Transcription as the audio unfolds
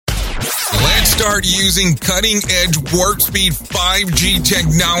start using cutting-edge warp speed 5G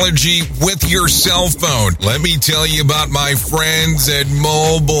technology with your cell phone. Let me tell you about my friends at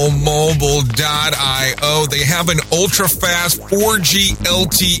MobileMobile.io. They have an ultra-fast 4G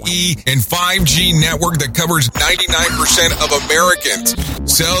LTE and 5G network that covers 99% of Americans.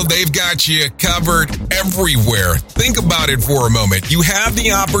 So they've got you covered everywhere. Think about it for a moment. You have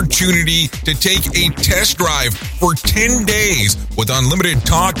the opportunity to take a test drive for 10 days with unlimited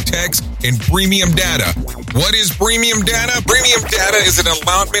talk, text, and premium data. What is premium data? Premium data is an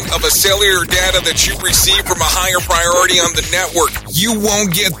allotment of a cellular data that you receive from a higher priority on the network. You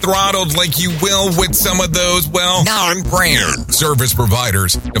won't get throttled like you will with some of those, non-brand service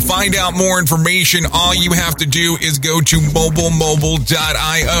providers. To find out more information, all you have to do is go to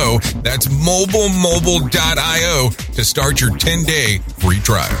MobileMobile.io. That's MobileMobile.io to start your 10-day free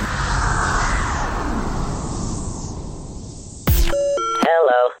trial.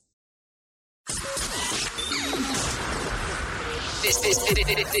 Hello.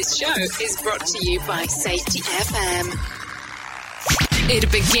 This show is brought to you by Safety FM.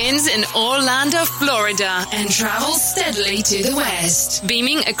 It begins in Orlando, Florida, and travels steadily to the west,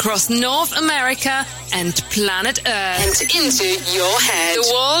 beaming across North America and planet Earth and into your head.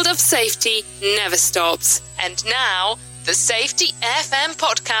 The world of safety never stops. And now, the Safety FM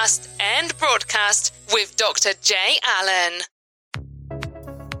podcast and broadcast with Dr. Jay Allen.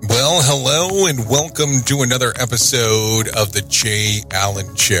 Well, hello and welcome to another episode of the Jay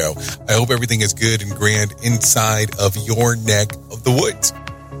Allen Show. I hope everything is good and grand inside of your neck of the woods.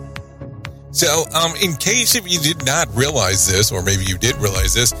 So, in case if you did not realize this, or maybe you did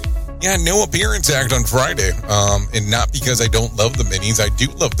realize this, no appearance act on Friday. And not because I don't love the minis. I do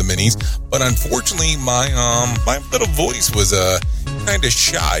love the minis. But unfortunately, my little voice was kind of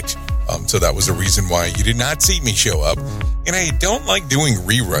shot. So that was the reason why you did not see me show up. And I don't like doing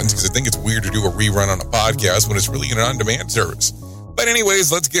reruns because I think it's weird to do a rerun on a podcast when it's really an on-demand service. But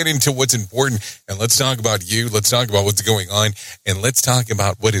anyways, let's get into what's important and let's talk about you. Let's talk about what's going on and let's talk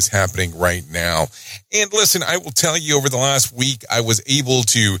about what is happening right now. And listen, I will tell you over the last week, I was able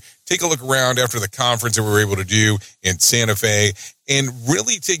to take a look around after the conference that we were able to do in Santa Fe and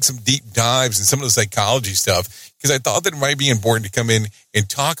really take some deep dives in some of the psychology stuff because I thought that it might be important to come in and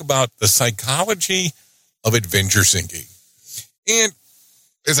talk about the psychology of adventure seeking. And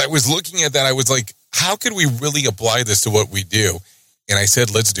as I was looking at that, I was like, how could we really apply this to what we do? And I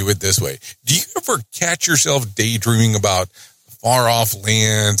said, let's do it this way. Do you ever catch yourself daydreaming about far-off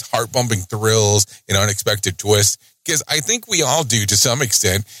lands, heart-pumping thrills, and unexpected twists? Because I think we all do to some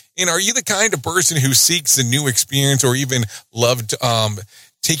extent. And are you the kind of person who seeks a new experience or even loved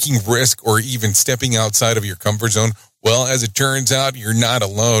taking risk or even stepping outside of your comfort zone? Well, as it turns out, you're not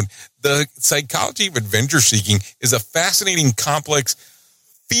alone. The psychology of adventure seeking is a fascinating, complex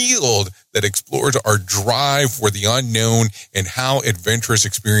field that explores our drive for the unknown and how adventurous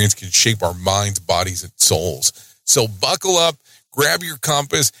experience can shape our minds, bodies, and souls. So buckle up, grab your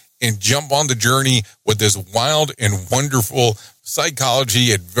compass, and jump on the journey with this wild and wonderful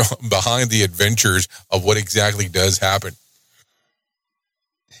psychology behind the adventures of what exactly does happen.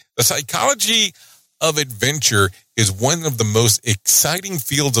 The psychology of adventure is one of the most exciting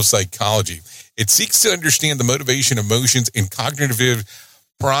fields of psychology. It seeks to understand the motivation, emotions, and cognitive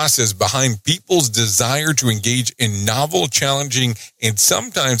process behind people's desire to engage in novel, challenging, and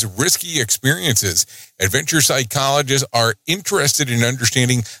sometimes risky experiences. Adventure psychologists are interested in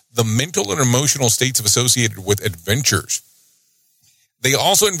understanding the mental and emotional states associated with adventures. They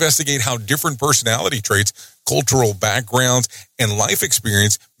also investigate how different personality traits, cultural backgrounds, and life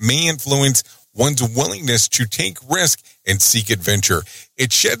experience may influence one's willingness to take risk and seek adventure.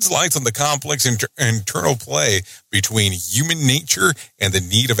 It sheds light on the complex internal play between human nature and the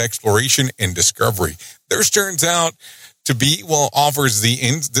need of exploration and discovery. This turns out to be, offer the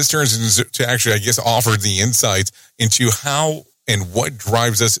insights into how and what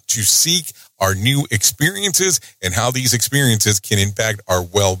drives us to seek our new experiences and how these experiences can impact our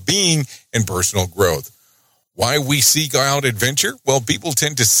well-being and personal growth. Why we seek out adventure? Well, people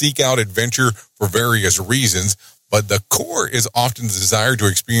tend to seek out adventure for various reasons, but the core is often the desire to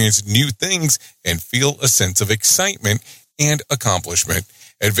experience new things and feel a sense of excitement and accomplishment.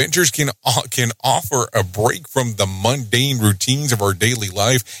 Adventures can offer a break from the mundane routines of our daily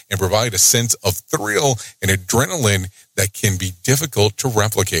life and provide a sense of thrill and adrenaline that can be difficult to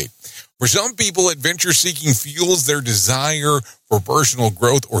replicate. For some people, adventure seeking fuels their desire for personal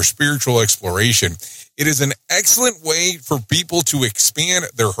growth or spiritual exploration. It is an excellent way for people to expand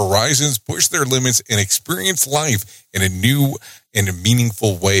their horizons, push their limits, and experience life in new and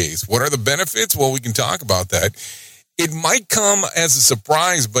meaningful ways. What are the benefits? Well, we can talk about that. It might come as a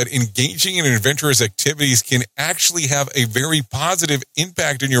surprise, but engaging in adventurous activities can actually have a very positive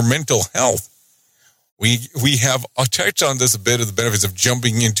impact on your mental health. We have touched on this a bit of the benefits of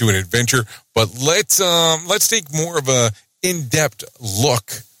jumping into an adventure, but let's take more of a in-depth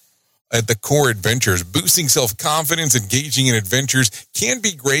look at the core adventures. Boosting self-confidence, engaging in adventures can be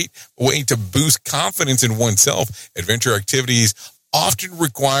a great way to boost confidence in oneself. Adventure activities often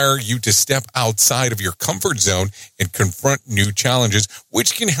require you to step outside of your comfort zone and confront new challenges,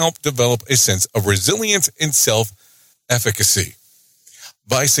 which can help develop a sense of resilience and self-efficacy.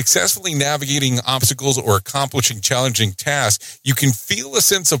 By successfully navigating obstacles or accomplishing challenging tasks, you can feel a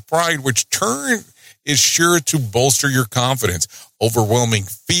sense of pride, which is sure to bolster your confidence. Overwhelming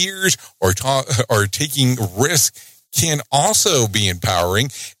fears or taking risks can also be empowering,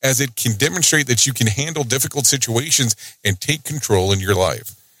 as it can demonstrate that you can handle difficult situations and take control in your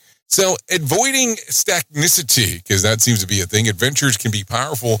life. So avoiding stagnicity, because that seems to be a thing, adventures can be a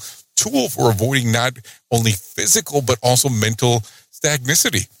powerful tool for avoiding not only physical but also mental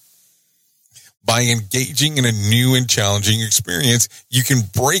stagnicity. By engaging in a new and challenging experience, you can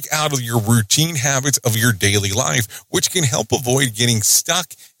break out of your routine habits of your daily life, which can help avoid getting stuck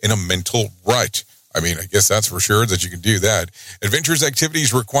in a mental rut. I mean, I guess that's for sure that you can do that. Adventurous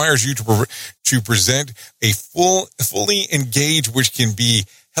activities requires you to present a fully engaged, which can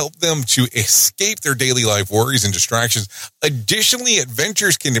help them to escape their daily life worries and distractions. Additionally,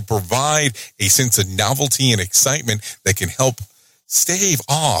 adventures can provide a sense of novelty and excitement that can help stave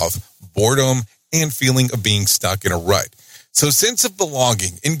off boredom and feeling of being stuck in a rut. So sense of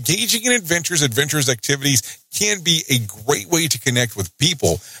belonging, engaging in adventurous activities can be a great way to connect with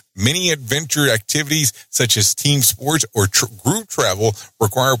people. Many adventure activities such as team sports or group travel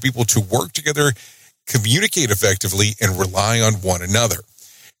require people to work together, communicate effectively, and rely on one another.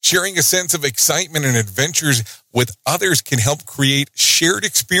 Sharing a sense of excitement and adventures with others can help create shared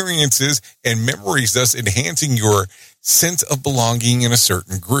experiences and memories, thus enhancing your sense of belonging in a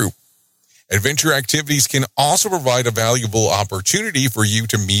certain group. Adventure activities can also provide a valuable opportunity for you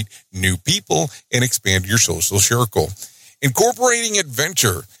to meet new people and expand your social circle. Incorporating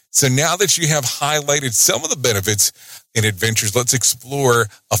adventure. So now that you have highlighted some of the benefits in adventures, let's explore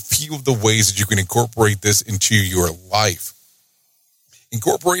a few of the ways that you can incorporate this into your life.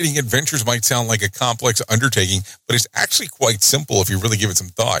 Incorporating adventures might sound like a complex undertaking, but it's actually quite simple if you really give it some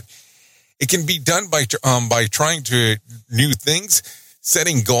thought. It can be done by trying new things,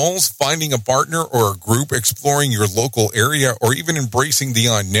 setting goals, finding a partner or a group, exploring your local area, or even embracing the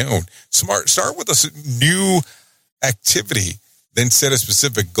unknown. Start with a new activity, then set a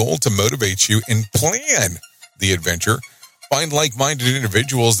specific goal to motivate you and plan the adventure. Find like-minded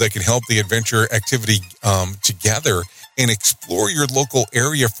individuals that can help the adventure activity together, and explore your local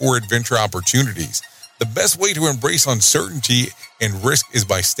area for adventure opportunities. The best way to embrace uncertainty and risk is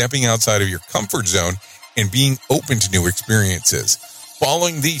by stepping outside of your comfort zone and being open to new experiences.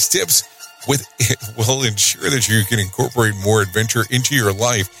 Following these tips will ensure that you can incorporate more adventure into your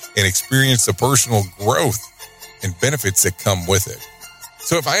life and experience the personal growth and benefits that come with it.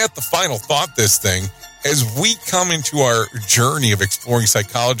 So if I had the final thought this thing, as we come into our journey of exploring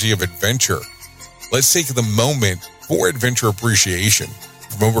psychology of adventure, let's take the moment for adventure appreciation.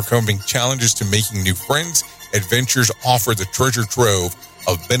 From overcoming challenges to making new friends, adventures offer the treasure trove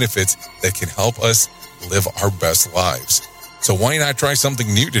of benefits that can help us live our best lives. So why not try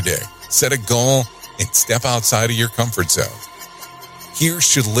something new today? Set a goal and step outside of your comfort zone.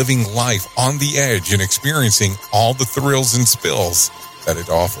 Here's to living life on the edge and experiencing all the thrills and spills that it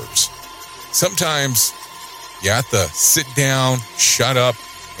offers. Sometimes you have to sit down, shut up,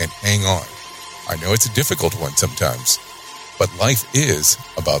 and hang on. I know it's a difficult one sometimes, but life is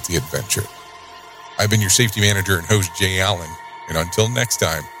about the adventure. I've been your safety manager and host, Jay Allen, and until next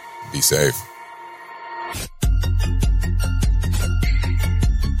time, be safe.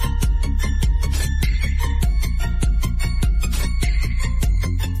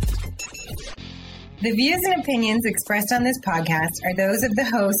 The views and opinions expressed on this podcast are those of the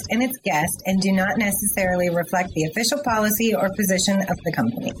host and its guest and do not necessarily reflect the official policy or position of the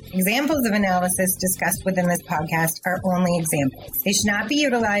company. Examples of analysis discussed within this podcast are only examples. They should not be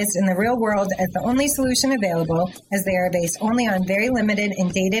utilized in the real world as the only solution available, as they are based only on very limited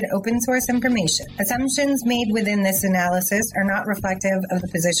and dated open source information. Assumptions made within this analysis are not reflective of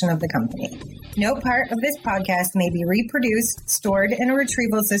the position of the company. No part of this podcast may be reproduced, stored in a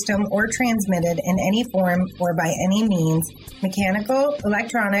retrieval system, or transmitted in any form or by any means, mechanical,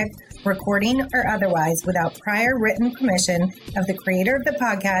 electronic, recording, or otherwise, without prior written permission of the creator of the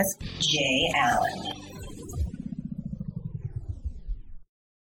podcast, Jay Allen.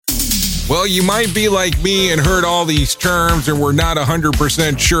 Well, you might be like me and heard all these terms and were not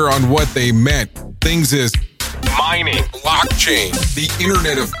 100% sure on what they meant. Things is mining, blockchain, the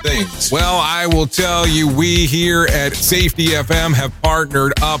Internet of Things. Well, I will tell you, we here at Safety FM have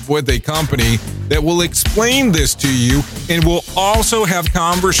partnered up with a company that will explain this to you and will also have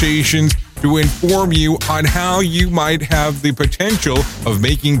conversations to inform you on how you might have the potential of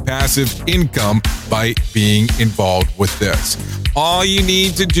making passive income by being involved with this. All you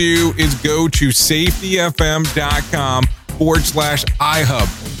need to do is go to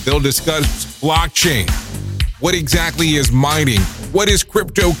safetyfm.com/iHub. They'll discuss blockchain. What exactly is mining? What is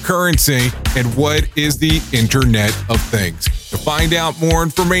cryptocurrency? And what is the Internet of Things? To find out more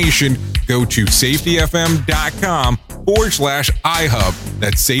information, go to safetyfm.com/iHub.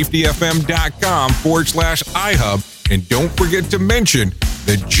 That's safetyfm.com/iHub. And don't forget to mention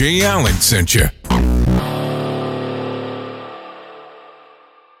that Jay Allen sent you.